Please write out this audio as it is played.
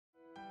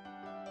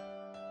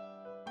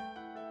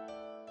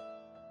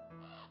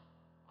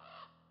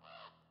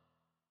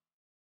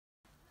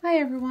Hi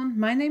everyone,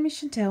 my name is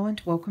Chantel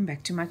and welcome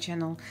back to my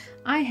channel.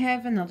 I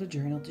have another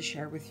journal to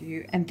share with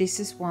you, and this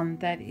is one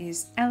that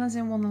is Alice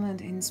in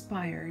Wonderland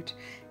inspired,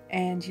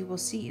 and you will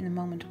see in a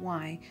moment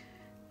why.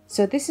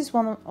 So this is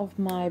one of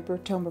my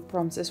Birdtober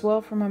prompts as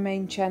well for my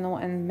main channel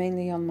and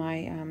mainly on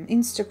my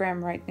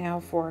Instagram right now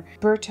for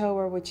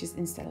Birdtober, which is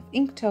instead of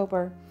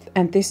Inktober.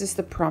 And this is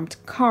the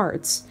prompt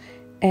cards,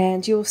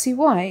 and you will see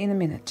why in a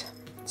minute.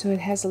 So it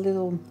has a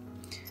little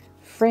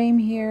frame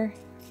here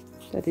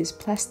that is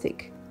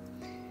plastic.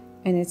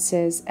 And it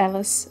says,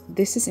 Alice,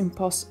 this is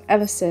impossible.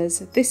 Alice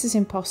says, this is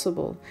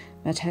impossible.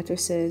 Mad Hatter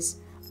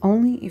says,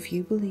 only if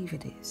you believe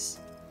it is.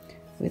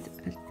 With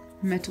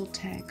a metal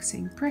tag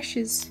saying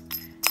precious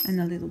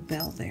and a little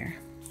bell there.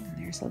 And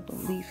there's a little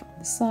leaf on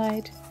the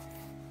side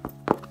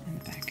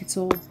and the back. It's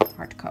all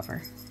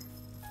hardcover.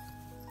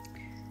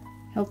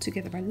 Held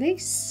together by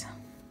lace.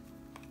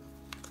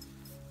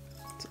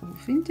 It's all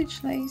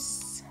vintage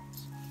lace.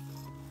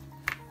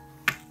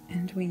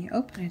 And when you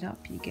open it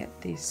up, you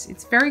get this.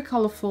 It's very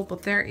colorful,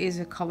 but there is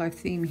a color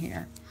theme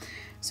here.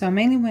 So I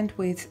mainly went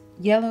with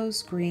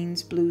yellows,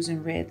 greens, blues,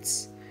 and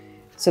reds.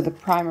 So the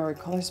primary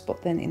colors,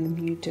 but then in the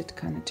muted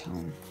kind of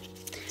tone.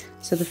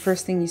 So the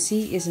first thing you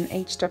see is an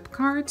aged up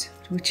card,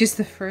 which is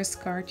the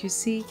first card you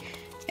see,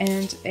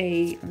 and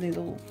a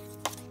little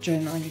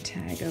journaling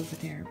tag over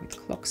there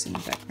with clocks in the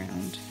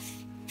background.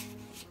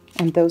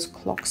 And those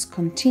clocks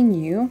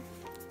continue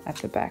at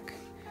the back,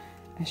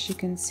 as you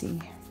can see.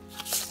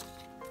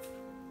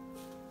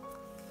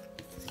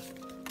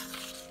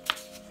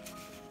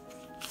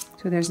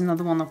 So there's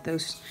another one of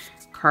those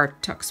card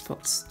tuck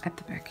spots at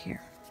the back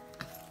here.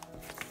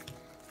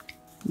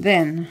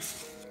 Then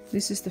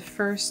this is the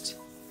first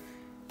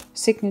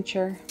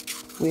signature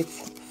with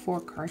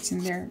 4 cards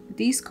in there.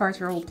 These cards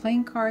are all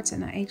plain cards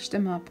and I aged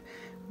them up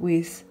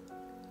with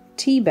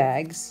tea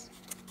bags.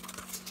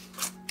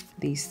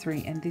 These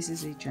 3, and this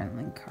is a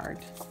journaling card.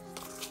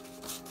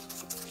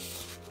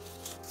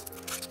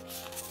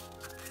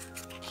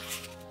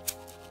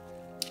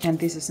 And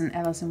this is an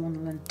Alice in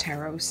Wonderland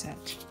tarot set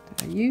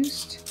that I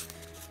used.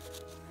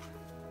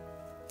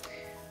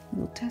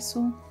 Little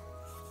tassel.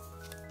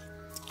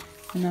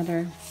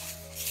 Another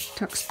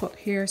tuck spot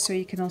here, so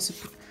you can also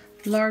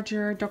put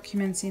larger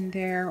documents in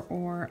there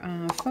or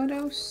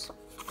photos.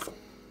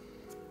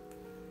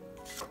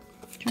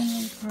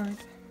 Journaling card.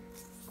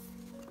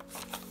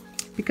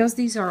 Because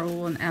these are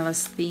all an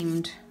Alice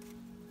themed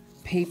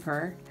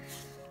paper,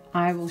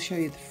 I will show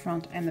you the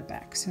front and the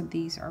back. So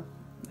these are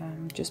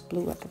just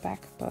blue at the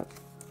back, but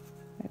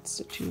that's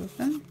the 2 of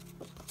them.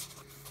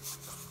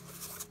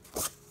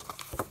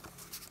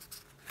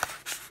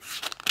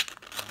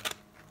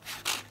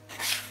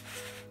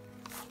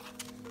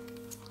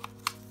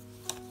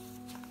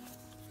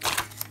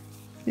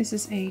 This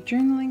is a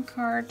journaling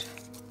card,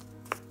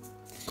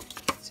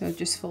 so it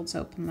just folds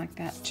open like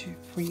that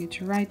for you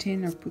to write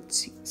in or put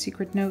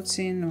secret notes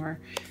in or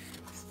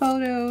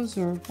photos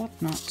or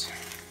whatnot.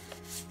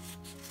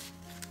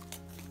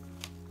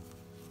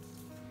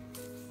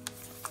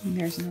 And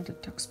there's another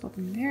tuck spot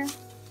in there.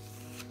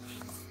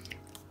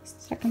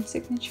 Second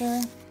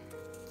signature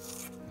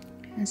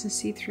has a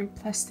see-through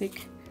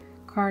plastic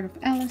card of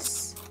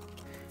Alice.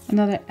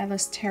 Another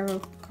Alice tarot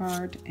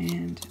card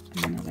and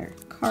another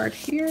card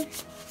here.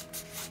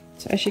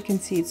 So as you can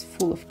see, it's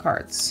full of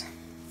cards.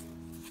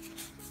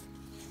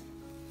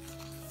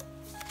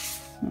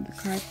 Another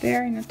card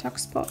there in a tuck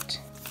spot.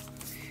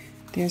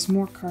 There's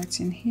more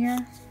cards in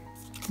here.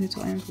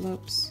 Little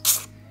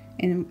envelopes.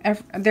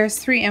 There's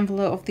 3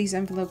 of these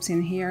envelopes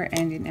in here,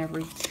 and in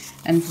every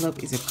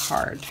envelope is a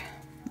card,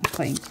 a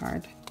playing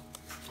card.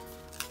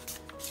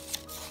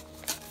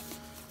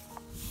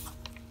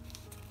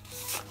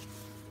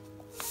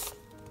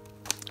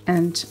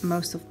 And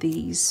most of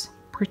these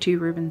pretty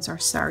ribbons are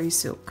sari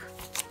silk.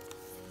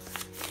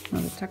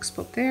 Another tuck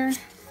spot there.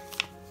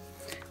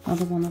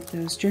 Another one of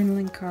those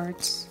journaling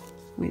cards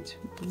with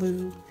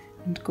blue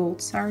and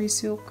gold sari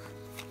silk.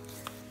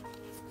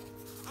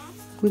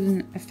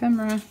 Wooden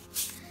ephemera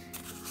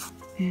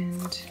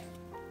and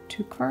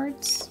 2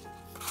 cards.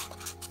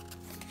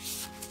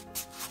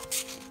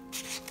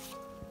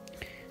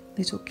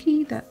 Little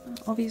key that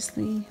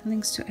obviously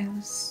links to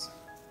Alice.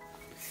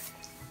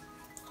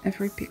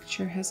 Every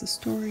picture has a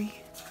story.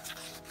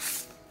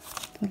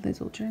 The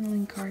little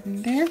journaling card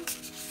in there.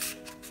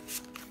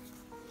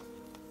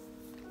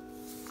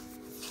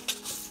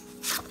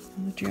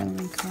 Another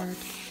journaling card.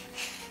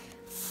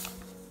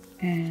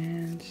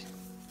 And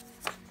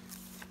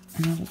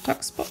another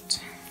tuck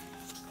spot.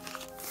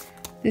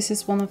 This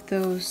is one of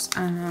those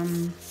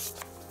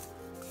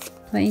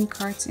playing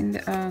cards in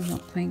the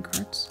not playing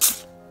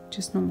cards,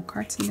 just normal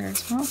cards in there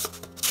as well.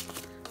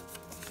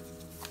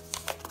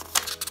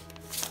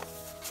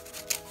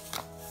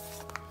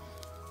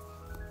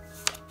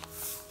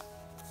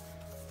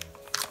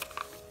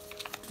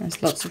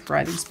 There's lots of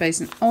writing space,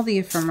 and all the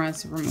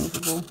ephemeras are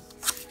removable.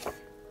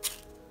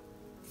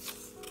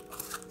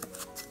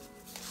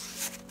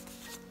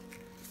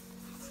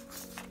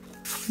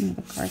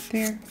 Another card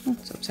there. Oh,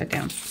 it's upside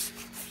down.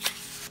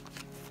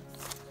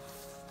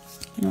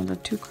 Another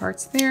 2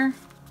 cards there.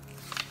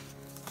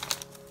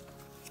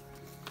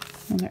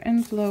 Another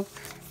envelope.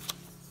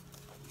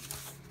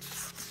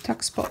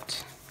 Tuck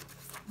spot.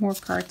 More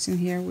cards in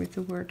here with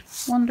the word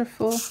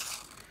wonderful.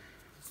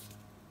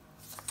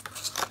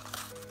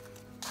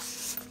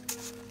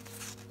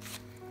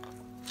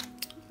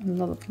 A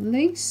lot of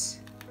lace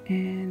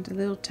and a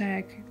little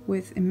tag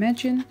with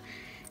imagine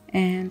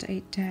and a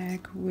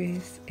tag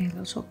with a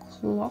little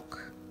clock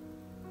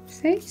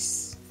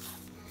face.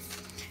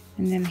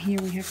 And then here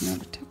we have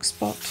another tuck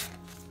spot,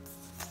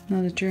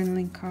 another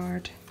journaling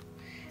card,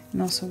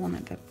 and also one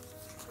at the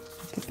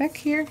back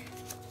here.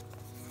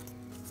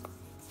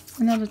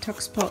 Another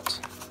tuck spot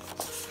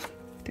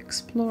with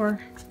explore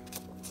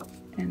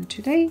and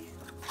today.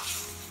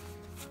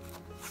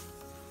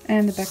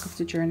 And the back of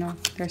the journal.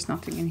 There's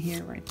nothing in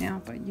here right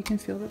now, but you can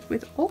fill it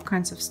with all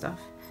kinds of stuff.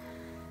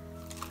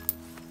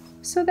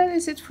 So that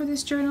is it for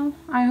this journal.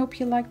 I hope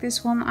you like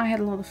this one. I had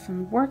a lot of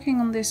fun working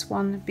on this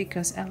one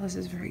because Alice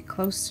is very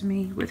close to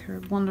me with her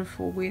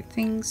wonderful weird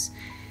things.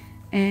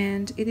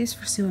 And it is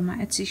for sale in my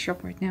Etsy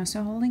shop right now,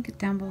 so I'll link it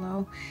down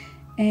below.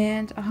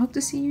 And I hope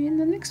to see you in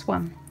the next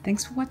one.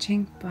 Thanks for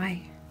watching.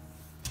 Bye.